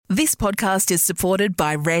This podcast is supported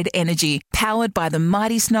by Red Energy, powered by the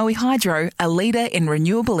mighty Snowy Hydro, a leader in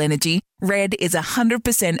renewable energy. Red is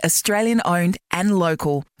 100% Australian owned and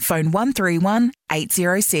local. Phone 131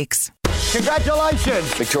 806.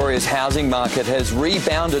 Congratulations! Victoria's housing market has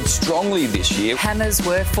rebounded strongly this year. Hammers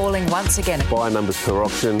were falling once again. Buyer numbers per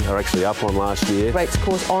auction are actually up on last year. Rates, of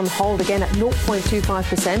course, on hold again at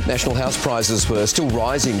 0.25%. National house prices were still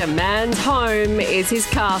rising. A man's home is his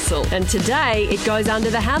castle, and today it goes under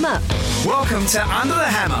the hammer. Welcome to Under the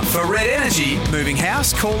Hammer for Red Energy. Moving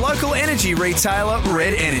house? Call local energy retailer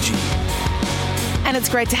Red Energy. And it's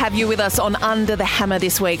great to have you with us on Under the Hammer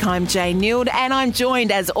this week. I'm Jane Neild, and I'm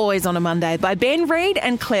joined, as always on a Monday, by Ben Reid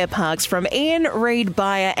and Claire Parks from Ian Reid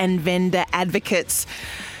Buyer and Vendor Advocates.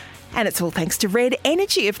 And it's all thanks to Red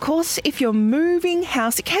Energy. Of course, if you're moving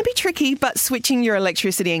house, it can be tricky, but switching your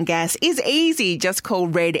electricity and gas is easy. Just call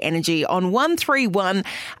Red Energy on 131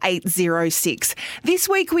 806. This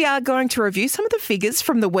week, we are going to review some of the figures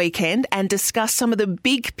from the weekend and discuss some of the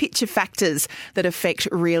big picture factors that affect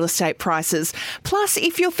real estate prices. Plus,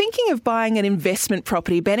 if you're thinking of buying an investment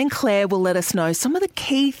property, Ben and Claire will let us know some of the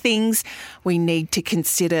key things we need to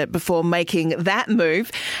consider before making that move.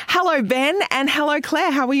 Hello, Ben, and hello,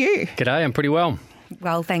 Claire. How are you? G'day, I'm pretty well.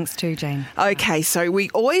 Well, thanks too, Jane. Okay, so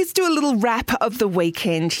we always do a little wrap of the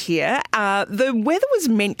weekend here. The weather was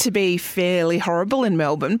meant to be fairly horrible in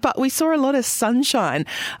Melbourne, but we saw a lot of sunshine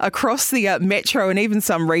across the metro and even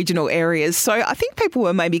some regional areas. So I think people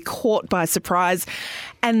were maybe caught by surprise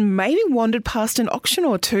and maybe wandered past an auction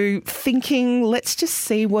or two thinking, let's just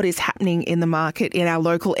see what is happening in the market in our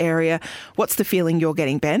local area. What's the feeling you're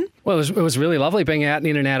getting, Ben? Well, it was really lovely being out and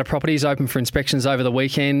in and out of properties open for inspections over the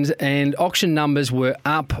weekend, and auction numbers were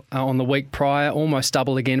up on the week prior, almost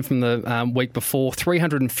double again from the week before.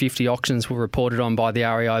 350 auctions were reported on by the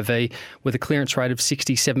REIV with a clearance rate of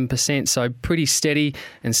 67%, so pretty steady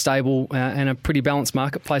and stable and a pretty balanced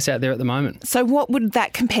marketplace out there at the moment. So what would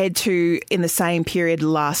that compare to in the same period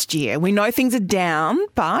last year? We know things are down,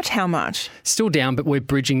 but how much? Still down, but we're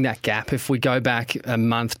bridging that gap. If we go back a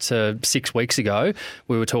month to 6 weeks ago,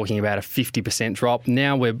 we were talking about a 50% drop.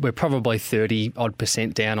 Now we're probably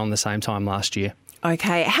 30% down on the same time last year.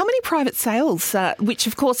 Okay. How many private sales, which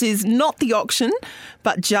of course is not the auction,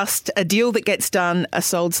 but just a deal that gets done, a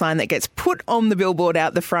sold sign that gets put on the billboard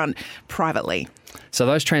out the front privately? So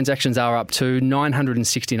those transactions are up to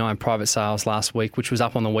 969 private sales last week, which was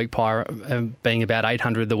up on the week prior, being about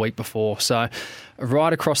 800 the week before. So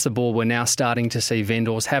right across the board, we're now starting to see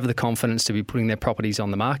vendors have the confidence to be putting their properties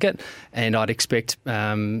on the market, and I'd expect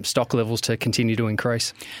stock levels to continue to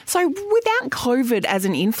increase. So without COVID as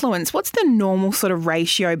an influence, what's the normal sort of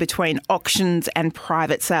ratio between auctions and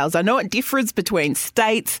private sales? I know it differs between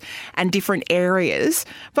states and different areas,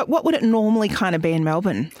 but what would it normally kind of be in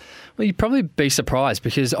Melbourne? Well, you'd probably be surprised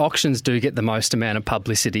because auctions do get the most amount of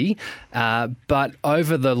publicity, but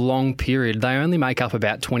over the long period, they only make up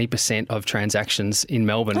about 20% of transactions in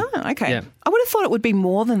Melbourne. Oh, okay. Yeah. I would have thought it would be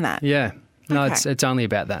more than that. Yeah. No, Okay. it's only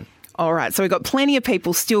about that. All right, so we've got plenty of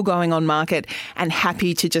people still going on market and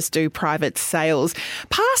happy to just do private sales.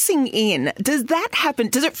 Passing in, does that happen?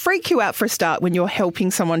 Does it freak you out for a start when you're helping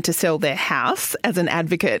someone to sell their house as an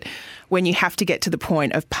advocate when you have to get to the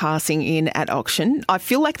point of passing in at auction? I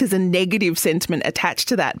feel like there's a negative sentiment attached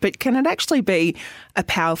to that, but can it actually be a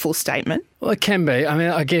powerful statement? Well, it can be. I mean,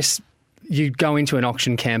 I guess you go into an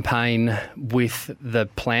auction campaign with the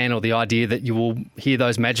plan or the idea that you will hear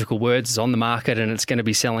those magical words on the market and it's going to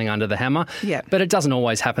be selling under the hammer. Yeah. But it doesn't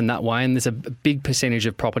always happen that way, and there's a big percentage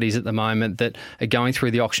of properties at the moment that are going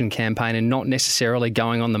through the auction campaign and not necessarily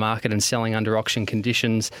going on the market and selling under auction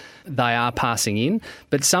conditions. They are passing in,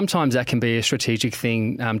 but sometimes that can be a strategic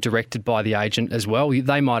thing directed by the agent as well.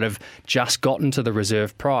 They might have just gotten to the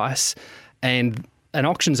reserve price, and an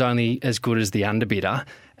auction's only as good as the underbidder.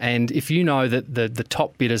 And if you know that the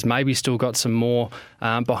top bidders maybe still got some more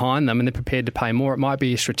behind them and they're prepared to pay more, it might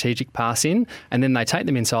be a strategic pass in, and then they take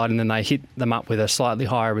them inside and then they hit them up with a slightly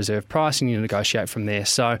higher reserve price and you negotiate from there.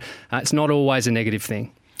 So it's not always a negative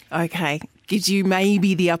thing. Okay. Gives you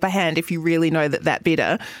maybe the upper hand if you really know that that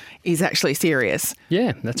bidder is actually serious.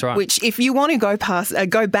 Yeah, that's right. Which, if you want to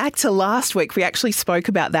go back to last week, we actually spoke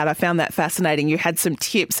about that. I found that fascinating. You had some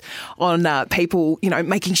tips on people,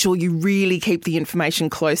 making sure you really keep the information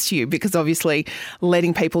close to you, because obviously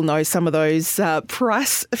letting people know some of those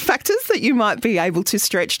price factors that you might be able to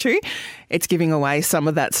stretch to, it's giving away some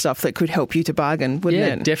of that stuff that could help you to bargain, wouldn't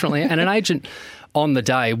it? Yeah, definitely. And an agent on the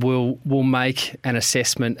day will make an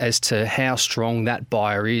assessment as to how strong that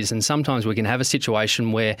buyer is. And sometimes we can have a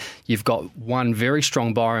situation where you've got one very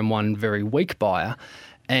strong buyer and one very weak buyer.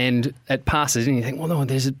 and it passes and you think, well, no,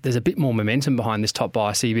 there's a bit more momentum behind this top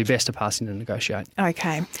buyer, so you'd be best to pass in and negotiate.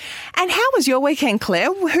 Okay. And how was your weekend,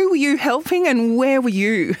 Claire? Who were you helping and where were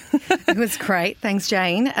you? It was great. Thanks,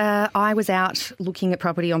 Jane. I was out looking at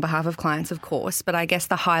property on behalf of clients, of course, but I guess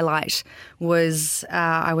the highlight was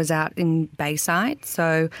I was out in Bayside,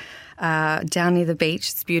 so down near the beach.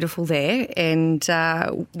 It's beautiful there, and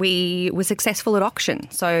we were successful at auction,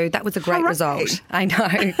 so that was a great result. I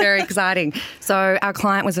know, very exciting. So our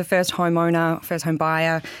client was a first home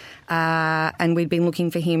buyer, and we'd been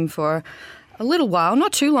looking for him for a little while,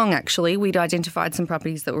 not too long actually. We'd identified some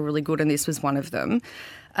properties that were really good, and this was one of them.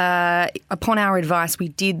 Upon our advice, we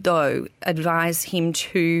did, though, advise him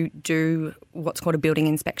to do what's called a building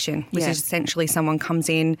inspection, which is essentially someone comes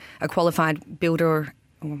in, a qualified builder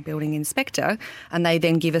or building inspector, and they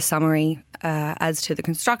then give a summary as to the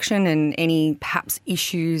construction and any perhaps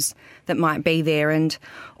issues that might be there. And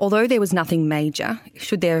although there was nothing major,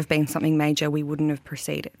 should there have been something major, we wouldn't have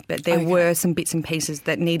proceeded. But there were some bits and pieces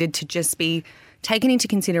that needed to just be taken into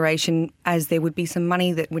consideration, as there would be some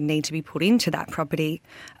money that would need to be put into that property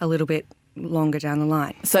a little bit longer down the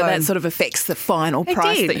line. So that sort of affects the final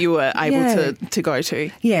price that you were able to go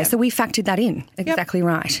to. Yeah, so we factored that in. Exactly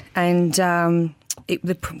right. And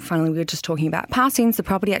finally, we were just talking about pass-ins. The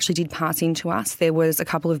property actually did pass into us. There was a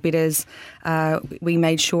couple of bidders. We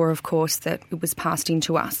made sure, of course, that it was passed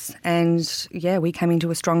into us. And, we came into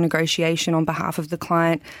a strong negotiation on behalf of the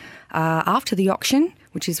client after the auction,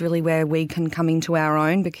 which is really where we can come into our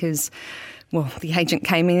own because, the agent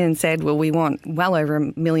came in and said, we want well over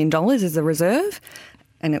 $1 million as a reserve.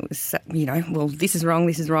 And it was, this is wrong,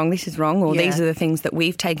 this is wrong, this is wrong, or these are the things that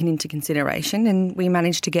we've taken into consideration. And we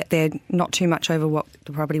managed to get there not too much over what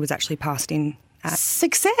the property was actually passed in at.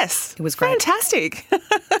 Success. It was great. Fantastic.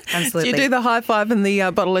 Absolutely. Do you do the high five and the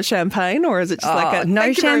bottle of champagne, or is it just like a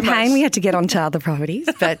no champagne? We had to get onto other properties,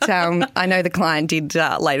 but I know the client did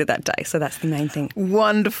later that day, so that's the main thing.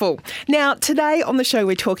 Wonderful. Now, today on the show,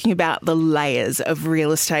 we're talking about the layers of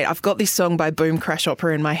real estate. I've got this song by Boom Crash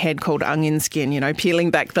Opera in my head called Onion Skin,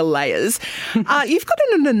 peeling back the layers. You've got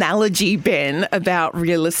an analogy, Ben, about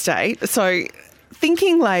real estate. So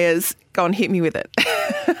thinking layers, go on, hit me with it.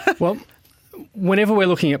 Well, whenever we're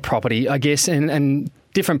looking at property, I guess, and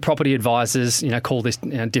different property advisors, call this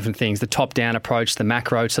different things, the top-down approach, the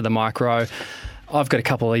macro to the micro. I've got a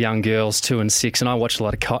couple of young girls, 2 and 6, and I watch a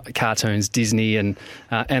lot of cartoons, Disney and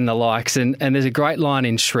the likes. And there's a great line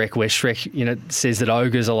in Shrek where Shrek, says that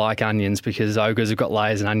ogres are like onions because ogres have got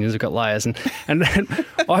layers and onions have got layers. And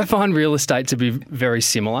I find real estate to be very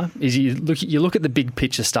similar. Is you look at the big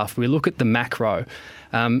picture stuff, we look at the macro.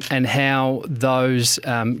 And how those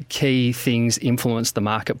key things influence the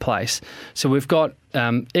marketplace. So we've got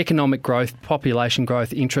economic growth, population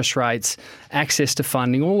growth, interest rates, access to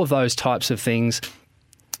funding, all of those types of things.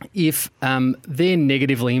 If they're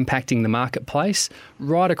negatively impacting the marketplace,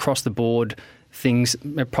 right across the board,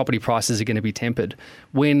 property prices are going to be tempered.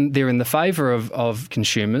 When they're in the favour of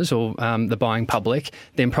consumers or the buying public,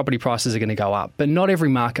 then property prices are going to go up. But not every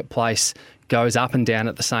marketplace goes up and down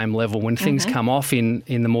at the same level. When things come off in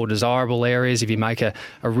the more desirable areas, if you make a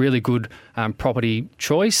really good property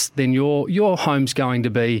choice, then your home's going to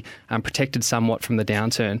be protected somewhat from the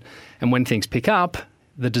downturn. And when things pick up,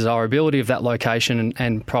 the desirability of that location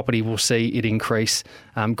and property will see it increase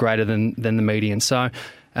greater than the median. So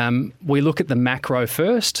we look at the macro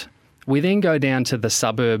first. We then go down to the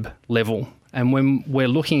suburb level. And when we're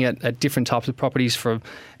looking at different types of properties for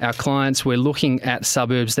our clients, we're looking at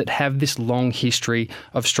suburbs that have this long history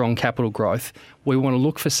of strong capital growth. We want to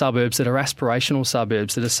look for suburbs that are aspirational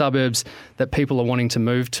suburbs, that are suburbs that people are wanting to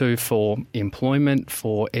move to for employment,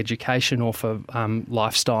 for education or for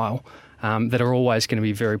lifestyle, that are always going to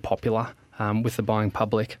be very popular with the buying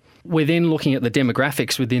public. We're then looking at the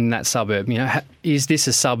demographics within that suburb. Is this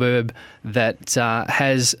a suburb that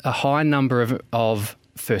has a high number of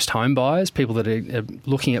first home buyers, people that are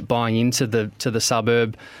looking at buying into the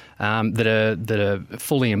suburb, that are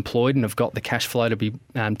fully employed and have got the cash flow to be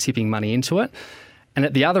tipping money into it? And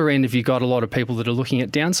at the other end, have you got a lot of people that are looking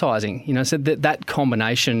at downsizing? So that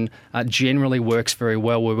combination generally works very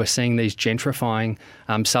well, where we're seeing these gentrifying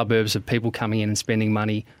suburbs of people coming in and spending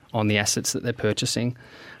money on the assets that they're purchasing.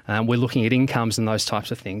 We're looking at incomes and those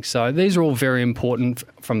types of things. So these are all very important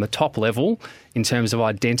from the top level in terms of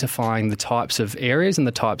identifying the types of areas and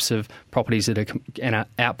the types of properties that are going to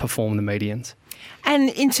outperform the medians. And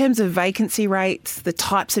in terms of vacancy rates, the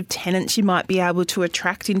types of tenants you might be able to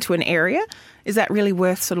attract into an area, is that really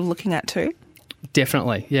worth sort of looking at too?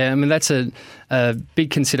 Definitely. Yeah, I mean, that's a big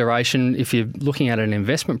consideration. If you're looking at an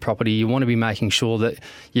investment property, you want to be making sure that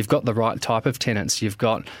you've got the right type of tenants. You've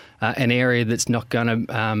got an area that's not going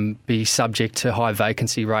to be subject to high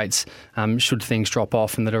vacancy rates should things drop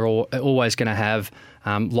off, and that are always going to have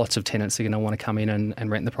lots of tenants that are going to want to come in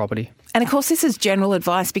and rent the property. And of course, this is general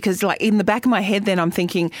advice because, like, in the back of my head then I'm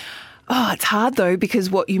thinking, oh, it's hard though, because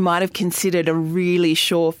what you might have considered a really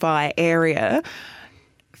surefire area,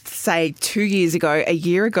 say 2 years ago, a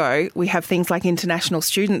year ago, we have things like international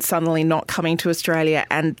students suddenly not coming to Australia,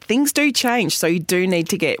 and things do change. So you do need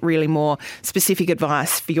to get really more specific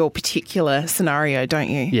advice for your particular scenario, don't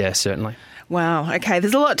you? Yeah, certainly. Wow. Okay,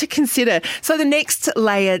 there's a lot to consider. So the next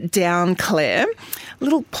layer down, Claire,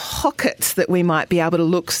 little pockets that we might be able to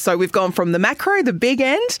look. So we've gone from the macro, the big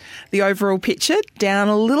end, the overall picture, down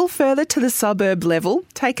a little further to the suburb level.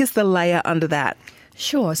 Take us the layer under that.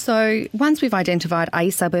 Sure. So once we've identified a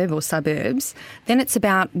suburb or suburbs, then it's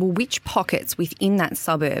about, well, which pockets within that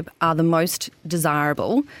suburb are the most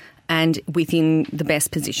desirable and within the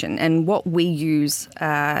best position. And what we use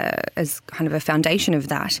as kind of a foundation of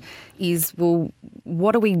that is, well,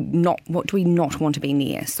 what do we not want to be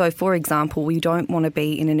near? So, for example, we don't want to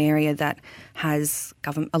be in an area that has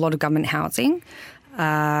a lot of government housing.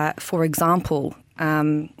 For example,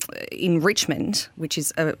 in Richmond, which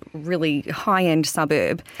is a really high-end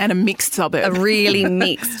suburb. And a mixed suburb. A really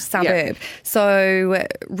mixed suburb. Yeah. So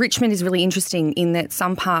Richmond is really interesting in that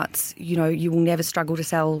some parts, you will never struggle to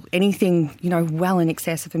sell anything, well in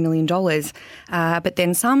excess of $1 million. But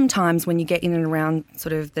then sometimes when you get in and around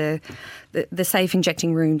sort of the safe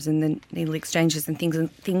injecting rooms and the needle exchanges and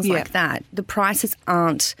things like that, the prices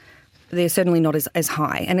they're certainly not as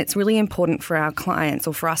high. And it's really important for our clients,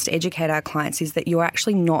 or for us to educate our clients, is that you're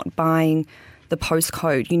actually not buying the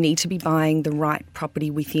postcode. You need to be buying the right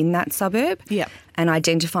property within that suburb and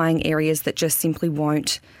identifying areas that just simply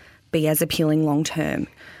won't be as appealing long term.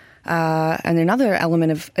 And another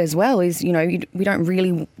element as well is, we don't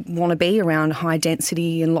really want to be around high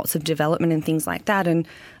density and lots of development and things like that. And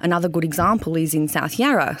another good example is in South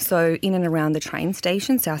Yarra. So in and around the train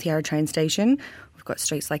station, South Yarra train station, we've got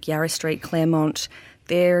streets like Yarra Street, Claremont.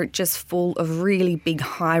 They're just full of really big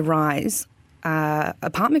high-rise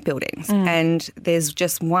apartment buildings, and there's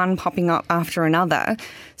just one popping up after another.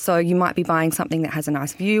 So you might be buying something that has a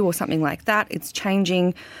nice view or something like that. It's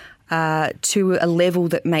changing to a level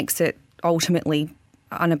that makes it ultimately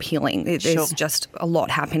unappealing. There's just a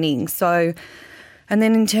lot happening. So, and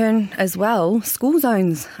then in turn as well, school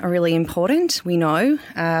zones are really important. We know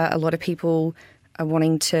a lot of people are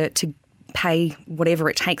wanting to pay whatever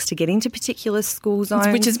it takes to get into particular school zones.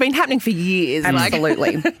 Which has been happening for years.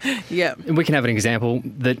 Absolutely. Yeah. And we can have an example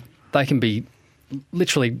that they can be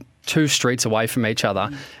literally 2 streets away from each other,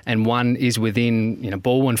 and one is within,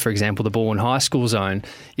 Balwyn, for example, the Balwyn High School zone.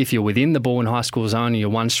 If you're within the Balwyn High School zone and you're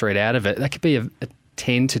 1 street out of it, that could be a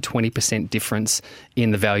 10 to 20% difference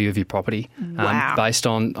in the value of your property. Wow. Based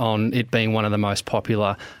on it being one of the most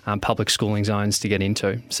popular public schooling zones to get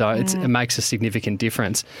into. So it makes a significant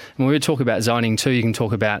difference. And when we talk about zoning too, you can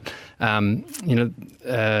talk about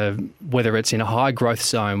whether it's in a high growth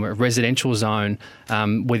zone, a residential zone,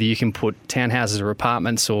 whether you can put townhouses or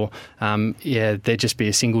apartments, or there'd just be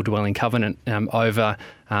a single dwelling covenant over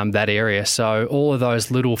that area. So all of those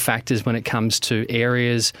little factors when it comes to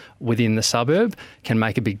areas within the suburb can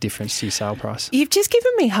make a big difference to your sale price. You've just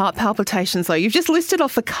given me heart palpitations, though. You've just listed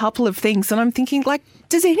off a couple of things, and I'm thinking,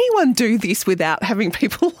 does anyone do this without having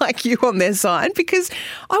people like you on their side? Because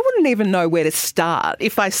I wouldn't even know where to start.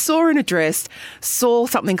 If I saw an address, saw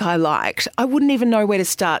something I liked, I wouldn't even know where to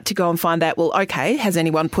start to go and find out, well, okay, has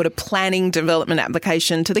anyone put a planning development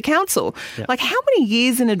application to the council? Yep. How many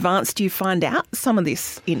years in advance do you find out some of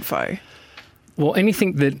this info? Well,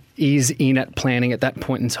 anything that is in at planning at that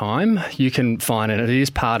point in time, you can find it. It is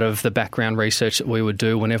part of the background research that we would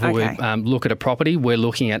do whenever we look at a property. We're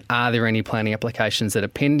looking at, are there any planning applications that are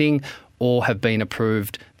pending or have been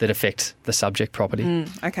approved that affect the subject property?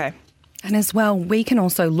 Okay. And as well, we can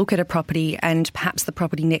also look at a property and perhaps the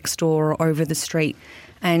property next door or over the street,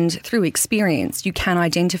 and through experience, you can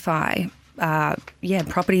identify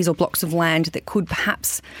properties or blocks of land that could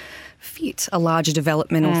perhaps fit a larger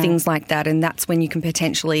development or things like that. And that's when you can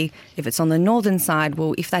potentially, if it's on the northern side,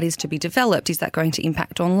 well, if that is to be developed, is that going to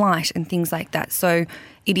impact on light and things like that? So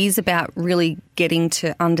it is about really getting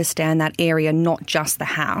to understand that area, not just the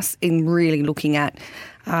house, in really looking at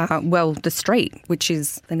Well, the street, which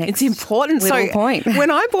is the next It's important. little So point.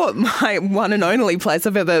 when I bought my one and only place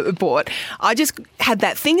I've ever bought, I just had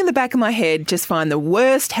that thing in the back of my head, just find the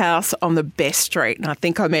worst house on the best street. And I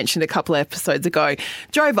think I mentioned a couple of episodes ago,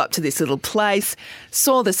 drove up to this little place,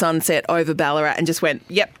 saw the sunset over Ballarat and just went,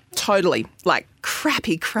 yep, totally. Like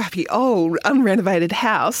crappy, old, unrenovated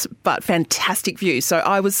house, but fantastic view. So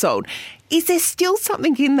I was sold. Is there still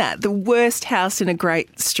something in that? The worst house in a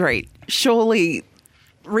great street? Surely...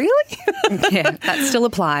 Really? Yeah, that still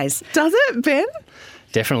applies. Does it, Ben?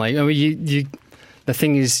 Definitely. I mean, the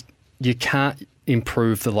thing is, you can't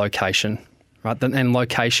improve the location, right? And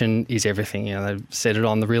location is everything. You know, they've said it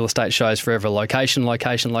on the real estate shows forever. Location.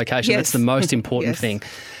 Yes. That's the most important thing.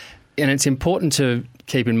 And it's important to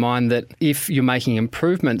keep in mind that if you're making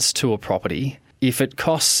improvements to a property, if it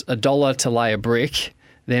costs $1 to lay a brick,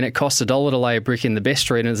 then it costs $1 to lay a brick in the best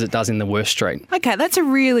street as it does in the worst street. Okay, that's a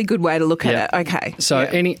really good way to look at it. Okay. So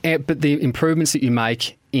but the improvements that you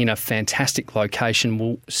make in a fantastic location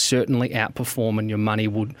will certainly outperform, and your money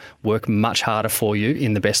would work much harder for you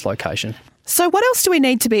in the best location. So what else do we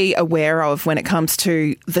need to be aware of when it comes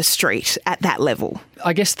to the street at that level?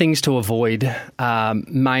 I guess things to avoid,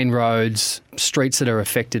 main roads, streets that are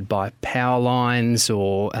affected by power lines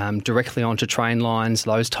or directly onto train lines,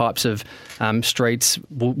 those types of streets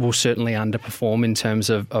will certainly underperform in terms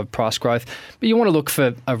of price growth. But you want to look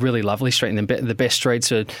for a really lovely street, and the best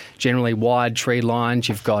streets are generally wide tree lines.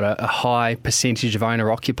 You've got a high percentage of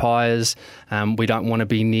owner-occupiers. We don't want to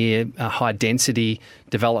be near high density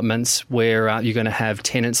developments where you're going to have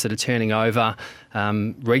tenants that are turning over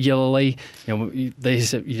regularly.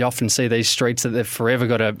 You often see these streets that they've forever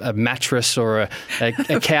got a mattress or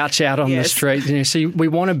a couch out on the street. So we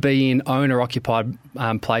want to be in owner-occupied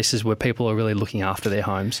places where people are really looking after their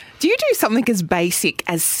homes. Do you do something as basic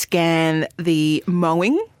as scan the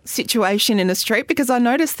mowing situation in a street? Because I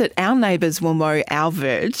noticed that our neighbours will mow our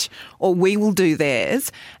verge, or we will do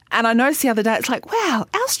theirs. And I noticed the other day, it's like, wow,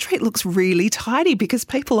 our street looks really tidy because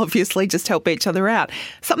people obviously just help each other out.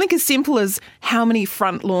 Something as simple as how many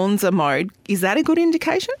front lawns are mowed, is that a good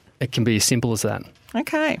indication? It can be as simple as that.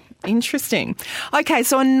 Okay, interesting. Okay,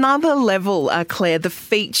 so another level, Claire, the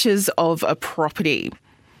features of a property.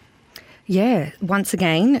 Yeah, once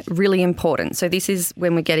again, really important. So this is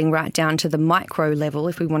when we're getting right down to the micro level,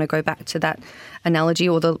 if we want to go back to that analogy,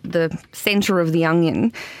 or the centre of the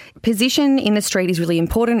onion. Position in the street is really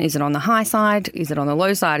important. Is it on the high side? Is it on the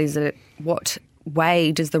low side? Is it what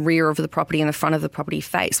way does the rear of the property and the front of the property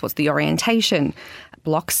face? What's the orientation?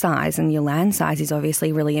 Block size and your land size is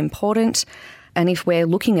obviously really important. And if we're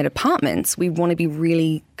looking at apartments, we want to be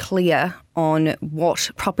really clear on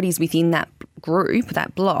what properties within that group,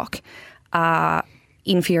 that block, are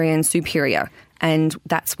inferior and superior. And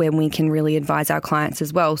that's when we can really advise our clients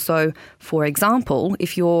as well. So, for example,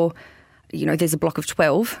 if there's a block of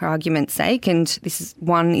 12, for argument's sake, and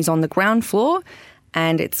one is on the ground floor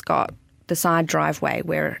and it's got the side driveway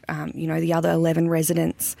where, the other 11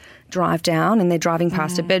 residents drive down and they're driving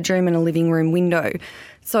past a bedroom and a living room window.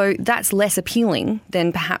 So that's less appealing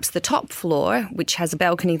than perhaps the top floor, which has a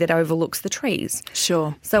balcony that overlooks the trees.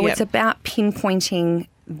 Sure. So it's about pinpointing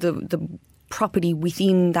the property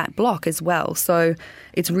within that block as well. So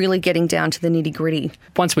it's really getting down to the nitty-gritty.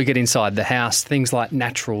 Once we get inside the house, things like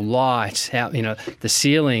natural light, the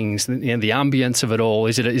ceilings, the ambience of it all.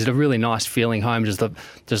 Is it a really nice feeling home? Does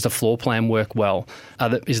the floor plan work well?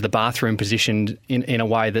 Is the bathroom positioned in a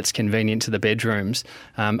way that's convenient to the bedrooms?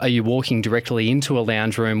 Are you walking directly into a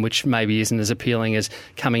lounge room, which maybe isn't as appealing as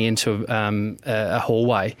coming into a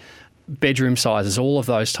hallway? Bedroom sizes, all of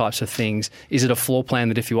those types of things. Is it a floor plan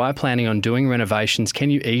that if you are planning on doing renovations, can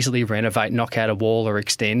you easily renovate, knock out a wall or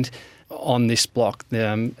extend on this block?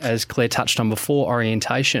 As Claire touched on before,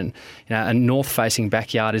 orientation. A north-facing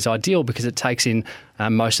backyard is ideal because it takes in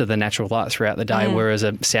most of the natural light throughout the day, whereas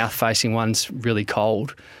a south-facing one's really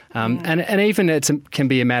cold. And even it can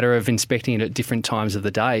be a matter of inspecting it at different times of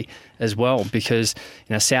the day as well, because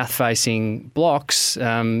south-facing blocks,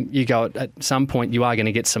 you go at some point you are going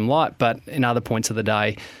to get some light, but in other points of the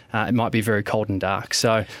day it might be very cold and dark.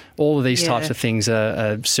 So all of these types of things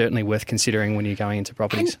are certainly worth considering when you're going into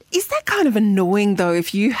properties. And is that kind of annoying though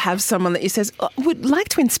if you have someone that says, would like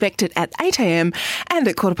to inspect it at 8 a.m. and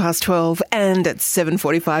at 12:15 and at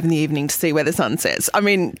 7:45 in the evening to see where the sun sets? I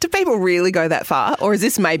mean, do people really go that far, or is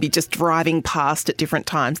this maybe just driving past at different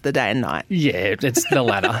times of the day and night? Yeah, it's the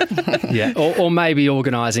latter. Yeah, or maybe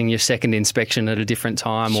organising your second inspection at a different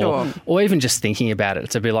time, or even just thinking about it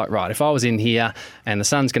to be like, right, if I was in here and the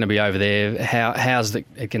sun's going to be over there, how's it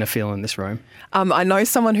going to feel in this room? I know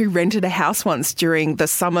someone who rented a house once during the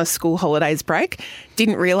summer school school holidays break.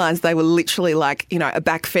 Didn't realise they were literally like, a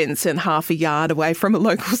back fence and half a yard away from a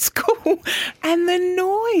local school. And the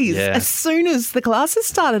noise, as soon as the classes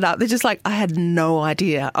started up, they're just like, I had no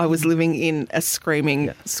idea I was living in a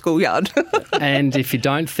screaming schoolyard. And if you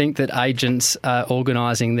don't think that agents are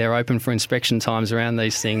organising their open for inspection times around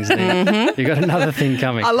these things, then you've got another thing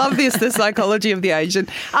coming. I love this, the psychology of the agent.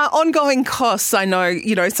 Ongoing costs, I know,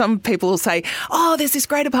 some people will say, oh, there's this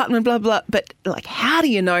great apartment, blah, blah. But how do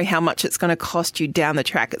you know how much it's going to cost you down the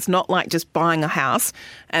track? It's not like just buying a house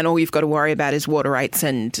and all you've got to worry about is water rates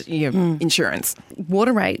and insurance.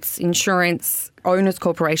 Water rates, insurance, owners'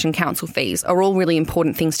 corporation council fees are all really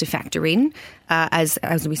important things to factor in.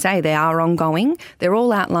 As we say, they are ongoing. They're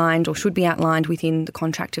all outlined or should be outlined within the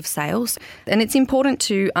contract of sales. And it's important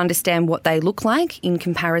to understand what they look like in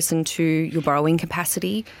comparison to your borrowing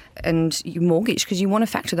capacity and your mortgage, because you want to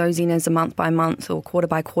factor those in as a month-by-month or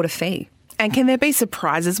quarter-by-quarter fee. And can there be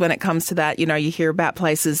surprises when it comes to that? You hear about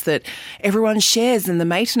places that everyone shares in the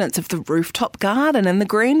maintenance of the rooftop garden and the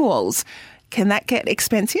green walls. Can that get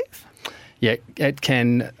expensive? Yeah, it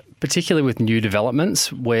can, particularly with new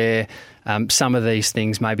developments where some of these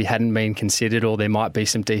things maybe hadn't been considered, or there might be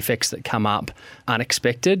some defects that come up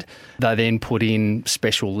unexpected. They then put in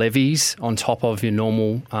special levies on top of your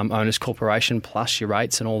normal owner's corporation plus your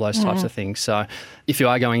rates and all those types of things. So if you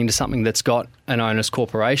are going into something that's got an owner's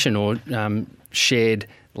corporation or shared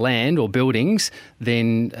land or buildings,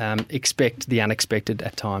 then expect the unexpected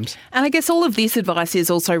at times. And I guess all of this advice is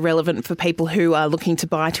also relevant for people who are looking to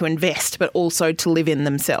buy to invest, but also to live in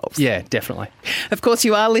themselves. Yeah, definitely. Of course,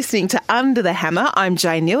 you are listening to Under the Hammer. I'm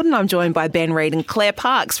Jane Nilden. I'm joined by Ben Reid and Claire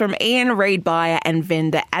Parks from Ian Reid Buyer and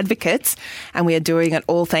Vendor Advocates. And we are doing it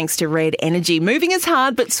all thanks to Red Energy. Moving is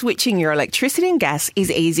hard, but switching your electricity and gas is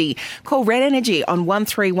easy. Call Red Energy on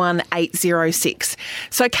 131 806.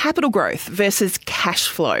 So capital growth versus cash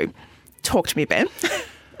flow. Talk to me, Ben.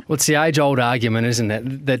 Well, it's the age-old argument, isn't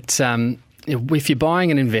it, that if you're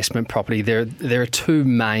buying an investment property, there are two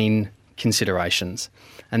main considerations,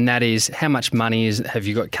 and that is how much money have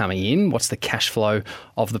you got coming in, what's the cash flow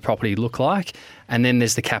of the property look like, and then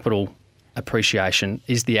there's the capital appreciation.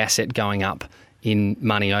 Is the asset going up in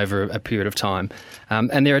money over a period of time?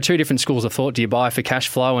 And there are two different schools of thought. Do you buy for cash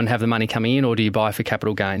flow and have the money coming in, or do you buy for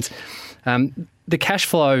capital gains? The cash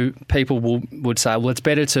flow people would say, well, it's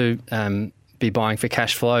better to be buying for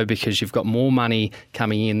cash flow because you've got more money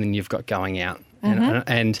coming in than you've got going out.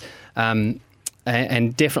 And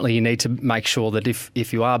definitely you need to make sure that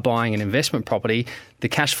if you are buying an investment property, the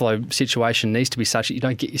cash flow situation needs to be such that you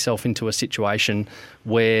don't get yourself into a situation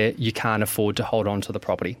where you can't afford to hold on to the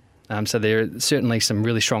property. So there are certainly some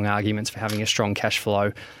really strong arguments for having a strong cash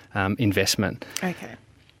flow investment. Okay.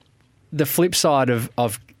 The flip side of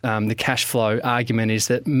the cash flow argument is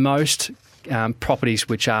that most properties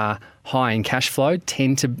which are high in cash flow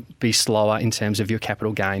tend to be slower in terms of your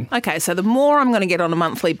capital gain. Okay, so the more I'm going to get on a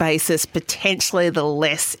monthly basis, potentially the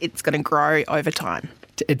less it's going to grow over time.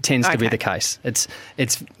 It tends to be the case. It's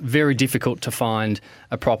very difficult to find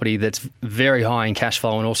a property that's very high in cash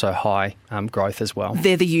flow and also high growth as well.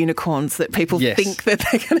 They're the unicorns that people think that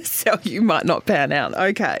they're going to sell you might not pan out.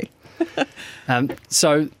 Okay.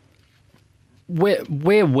 So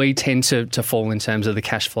where we tend to fall in terms of the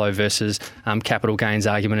cash flow versus capital gains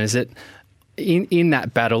argument is that in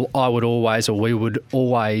that battle, we would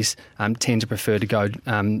always tend to prefer to go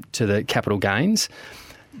to the capital gains.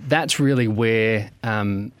 That's really where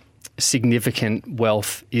significant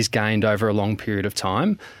wealth is gained over a long period of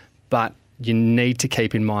time, but you need to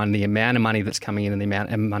keep in mind the amount of money that's coming in and the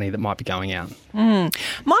amount of money that might be going out.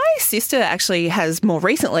 My sister actually has more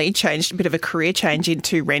recently changed a bit of a career change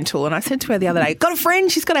into rental, and I said to her the other day, got a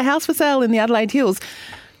friend, she's got a house for sale in the Adelaide Hills.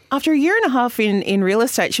 After a year and a half in real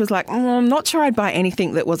estate, she was like, I'm not sure I'd buy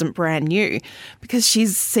anything that wasn't brand new, because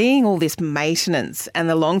she's seeing all this maintenance and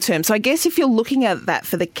the long term. So I guess if you're looking at that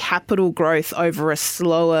for the capital growth over a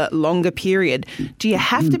slower, longer period, do you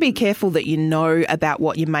have to be careful that you know about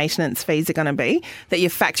what your maintenance fees are going to be, that you're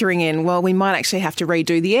factoring in, well, we might actually have to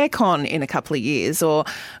redo the aircon in a couple of years, or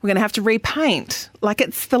we're going to have to repaint. Like,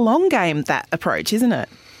 it's the long game, that approach, isn't it?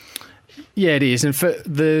 Yeah, it is. And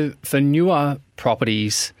for newer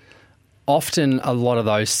properties, often a lot of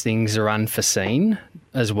those things are unforeseen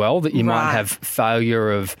as well, that you might have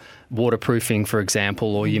failure of waterproofing, for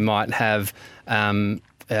example, or you might have some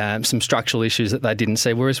structural issues that they didn't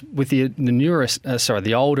see. Whereas with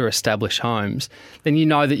the older established homes, then you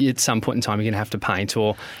know that at some point in time you're going to have to paint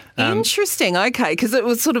or... Interesting. Okay, because it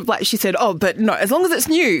was sort of like she said, but no, as long as it's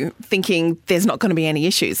new, thinking there's not going to be any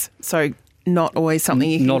issues. So not always something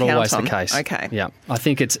you can count on. Not always the case. Okay. Yeah. I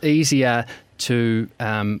think it's easier to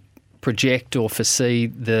project or foresee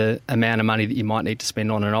the amount of money that you might need to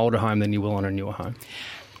spend on an older home than you will on a newer home.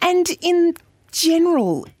 And in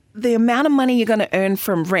general, the amount of money you're going to earn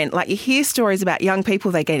from rent, like you hear stories about young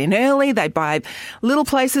people, they get in early, they buy little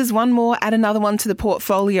places, one more, add another one to the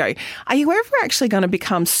portfolio. Are you ever actually going to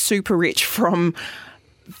become super rich from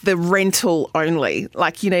the rental only?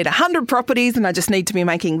 Like you need 100 properties and I just need to be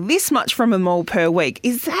making this much from them all per week.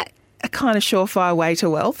 Is that a kind of surefire way to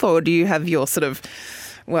wealth, or do you have your sort of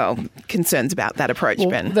concerns about that approach,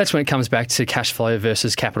 Ben? That's when it comes back to cash flow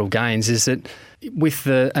versus capital gains, is that with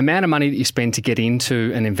the amount of money that you spend to get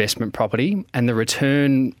into an investment property and the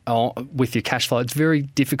return with your cash flow, it's very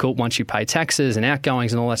difficult once you pay taxes and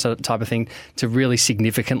outgoings and all that sort of type of thing to really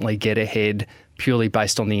significantly get ahead purely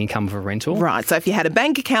based on the income of a rental. Right. So if you had a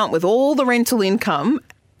bank account with all the rental income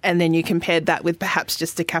and then you compared that with perhaps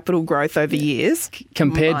just the capital growth over years.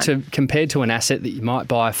 Compared to an asset that you might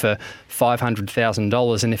buy for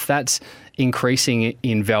 $500,000, and if that's increasing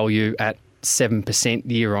in value at 7%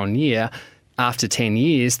 year on year, after 10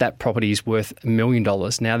 years, that property is worth $1 million.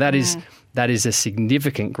 Now, that is a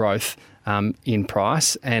significant growth in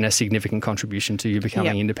price and a significant contribution to you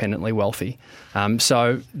becoming independently wealthy.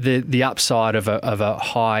 So the upside of a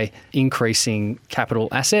high increasing capital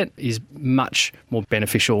asset is much more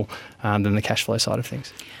beneficial than the cash flow side of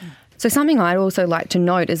things. So something I'd also like to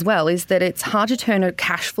note as well is that it's hard to turn a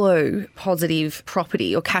cash flow positive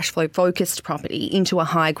property or cash flow focused property into a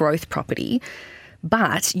high growth property.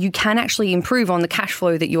 But you can actually improve on the cash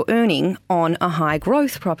flow that you're earning on a high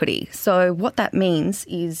growth property. So what that means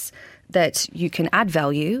is that you can add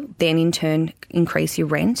value, then in turn increase your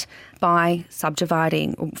rent by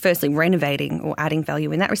subdividing, or firstly renovating or adding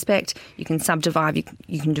value in that respect. You can subdivide,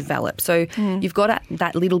 you can develop. So you've got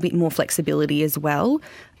that little bit more flexibility as well.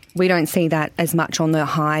 We don't see that as much on the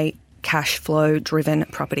high cash flow driven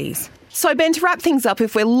properties. So Ben, to wrap things up,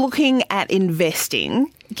 if we're looking at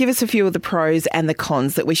investing, give us a few of the pros and the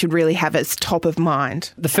cons that we should really have as top of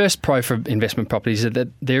mind. The first pro for investment properties is that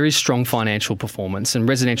there is strong financial performance, and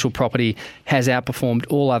residential property has outperformed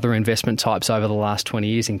all other investment types over the last 20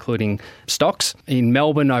 years, including stocks. In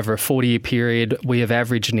Melbourne, over a 40-year period, we have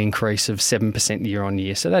averaged an increase of 7% year on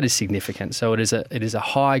year. So that is significant. So it is a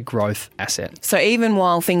high growth asset. So even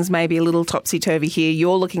while things may be a little topsy-turvy here,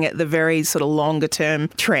 you're looking at the very sort of longer term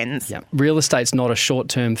trends. Yeah. Real estate's not a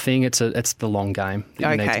short-term thing. It's the long game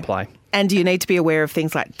that you need to play. And do you need to be aware of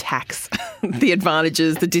things like tax, the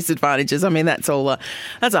advantages, the disadvantages? I mean, that's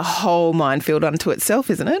a whole minefield unto itself,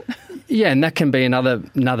 isn't it? Yeah, and that can be another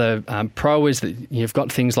pro is that you've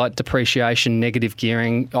got things like depreciation, negative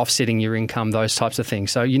gearing, offsetting your income, those types of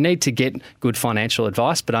things. So you need to get good financial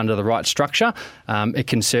advice, but under the right structure, it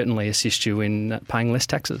can certainly assist you in paying less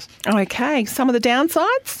taxes. Okay, some of the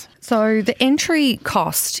downsides? So the entry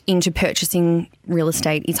cost into purchasing real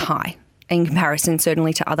estate is high in comparison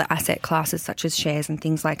certainly to other asset classes such as shares and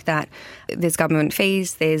things like that. There's government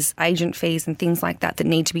fees, there's agent fees and things like that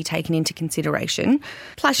need to be taken into consideration,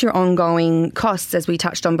 plus your ongoing costs as we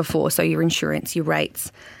touched on before, so your insurance, your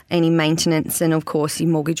rates, any maintenance and of course your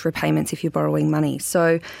mortgage repayments if you're borrowing money.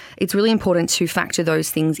 So it's really important to factor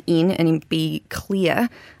those things in and be clear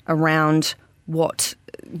around what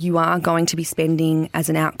you are going to be spending as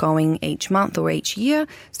an outgoing each month or each year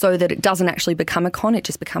so that it doesn't actually become a con, it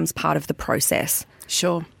just becomes part of the process.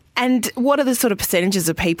 Sure. And what are the sort of percentages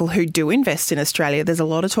of people who do invest in Australia? There's a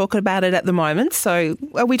lot of talk about it at the moment. So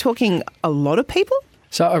are we talking a lot of people?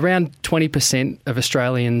 So around 20% of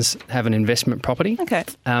Australians have an investment property. Okay.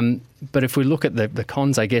 But if we look at the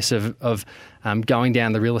cons, I guess, of going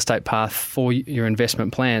down the real estate path for your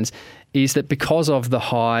investment plans, is that because of the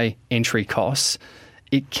high entry costs,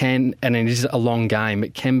 it can, and it is a long game,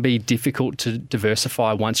 it can be difficult to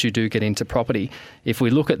diversify once you do get into property. If we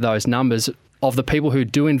look at those numbers, of the people who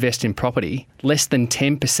do invest in property, less than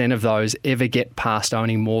 10% of those ever get past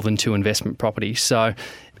owning more than 2 investment properties. So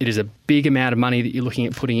it is a big amount of money that you're looking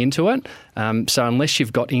at putting into it. So unless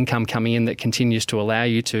you've got income coming in that continues to allow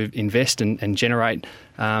you to invest and generate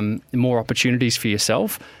more opportunities for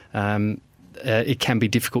yourself, it can be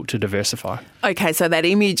difficult to diversify. Okay, so that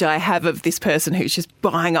image I have of this person who's just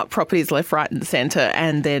buying up properties left, right and centre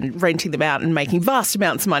and then renting them out and making vast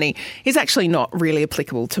amounts of money is actually not really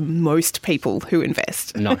applicable to most people who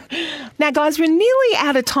invest. No. Now, guys, we're nearly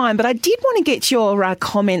out of time, but I did want to get your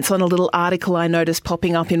comments on a little article I noticed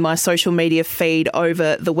popping up in my social media feed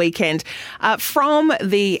over the weekend from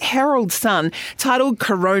the Herald Sun titled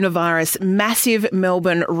Coronavirus, Massive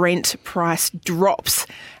Melbourne Rent Price Drops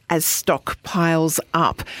as Stock Piles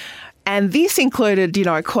Up. And this included,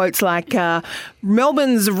 quotes like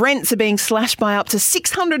Melbourne's rents are being slashed by up to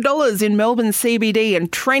 $600 in Melbourne CBD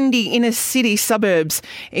and trendy inner city suburbs,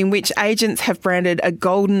 in which agents have branded a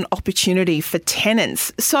golden opportunity for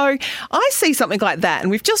tenants. So I see something like that,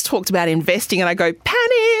 and we've just talked about investing, and I go,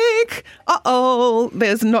 panic! Uh-oh,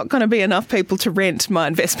 there's not going to be enough people to rent my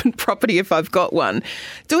investment property if I've got one.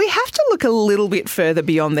 Do we have to look a little bit further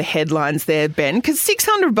beyond the headlines there, Ben? Because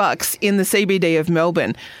 $600 in the CBD of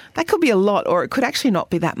Melbourne, that could be a lot, or it could actually not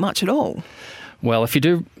be that much at all. Well, if you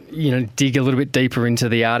do, dig a little bit deeper into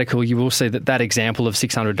the article, you will see that example of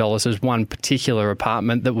 $600 is one particular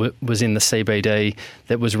apartment that was in the CBD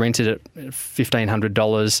that was rented at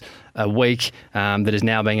 $1,500 a week, that is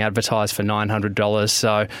now being advertised for $900.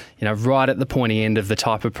 So, right at the pointy end of the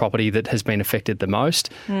type of property that has been affected the most.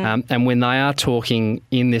 And when they are talking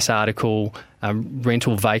in this article,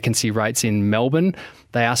 rental vacancy rates in Melbourne,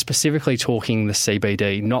 they are specifically talking the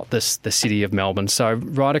CBD, not the city of Melbourne. So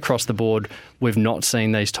right across the board, we've not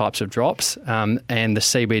seen these types of drops. And the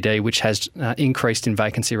CBD, which has increased in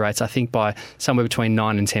vacancy rates, I think by somewhere between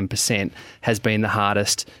 9 and 10%, has been the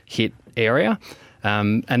hardest hit area.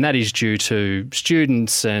 And that is due to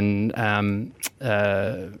students and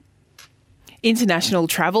international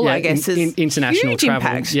travel, I guess, is international huge travel.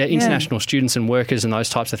 impact. International students and workers and those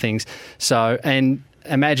types of things. So, and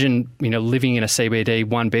imagine, living in a CBD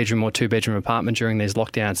 1-bedroom or 2-bedroom apartment during these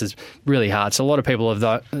lockdowns is really hard. So a lot of people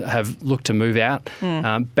have looked to move out,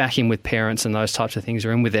 back in with parents and those types of things,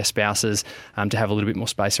 or in with their spouses to have a little bit more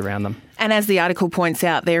space around them. And as the article points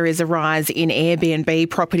out, there is a rise in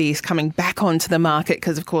Airbnb properties coming back onto the market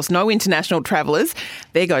because, of course, no international travellers.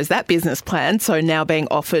 There goes that business plan. So now being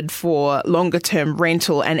offered for longer-term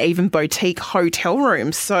rental and even boutique hotel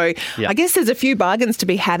rooms. So I guess there's a few bargains to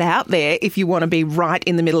be had out there if you want to be right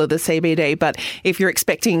in the middle of the CBD. But if you're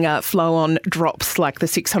expecting flow-on drops like the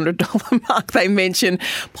 $600 mark they mentioned,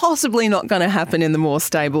 possibly not going to happen in the more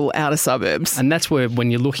stable outer suburbs. And that's where,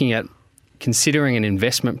 when you're looking at considering an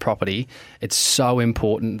investment property, it's so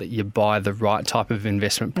important that you buy the right type of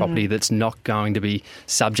investment property that's not going to be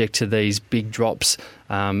subject to these big drops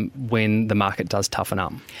when the market does toughen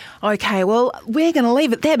up. Okay, well, we're going to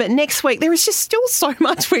leave it there, but next week there is just still so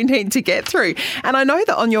much we need to get through. And I know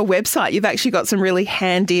that on your website you've actually got some really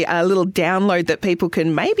handy little download that people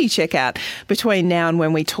can maybe check out between now and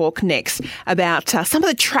when we talk next about some of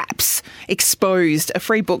the traps exposed, a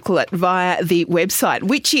free booklet via the website,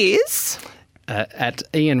 which is at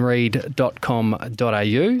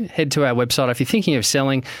ianreid.com.au. Head to our website if you're thinking of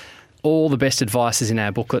selling. All the best advice is in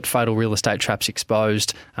our booklet, Fatal Real Estate Traps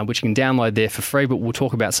Exposed, which you can download there for free, but we'll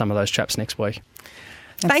talk about some of those traps next week.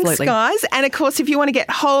 Absolutely. Thanks, guys. And of course, if you want to get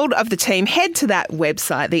hold of the team, head to that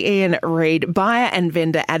website, the Ian Reid Buyer and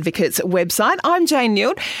Vendor Advocates website. I'm Jane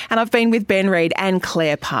Neild, and I've been with Ben Reid and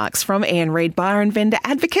Claire Parks from Ian Reid Buyer and Vendor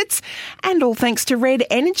Advocates, and all thanks to Red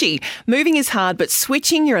Energy. Moving is hard, but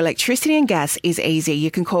switching your electricity and gas is easy. You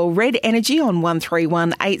can call Red Energy on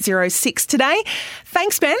 131 806 today.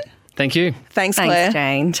 Thanks, Ben. Thank you. Thanks, Claire.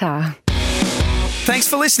 Thanks, Jane. Ta. Thanks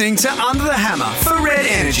for listening to Under the Hammer for Red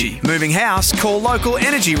Energy. Moving house, call local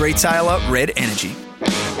energy retailer Red Energy.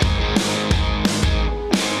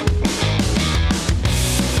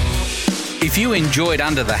 If you enjoyed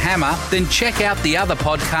Under the Hammer, then check out the other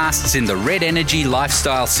podcasts in the Red Energy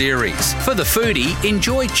Lifestyle series. For the foodie,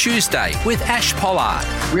 enjoy Tuesday with Ash Pollard.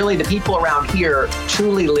 Really, the people around here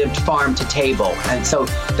truly lived farm to table. And so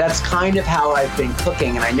that's kind of how I've been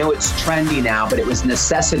cooking. And I know it's trendy now, but it was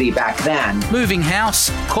necessity back then. Moving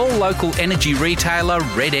house, call local energy retailer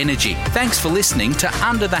Red Energy. Thanks for listening to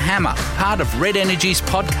Under the Hammer, part of Red Energy's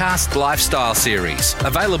podcast lifestyle series.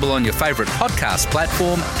 Available on your favourite podcast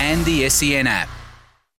platform and the SEN app.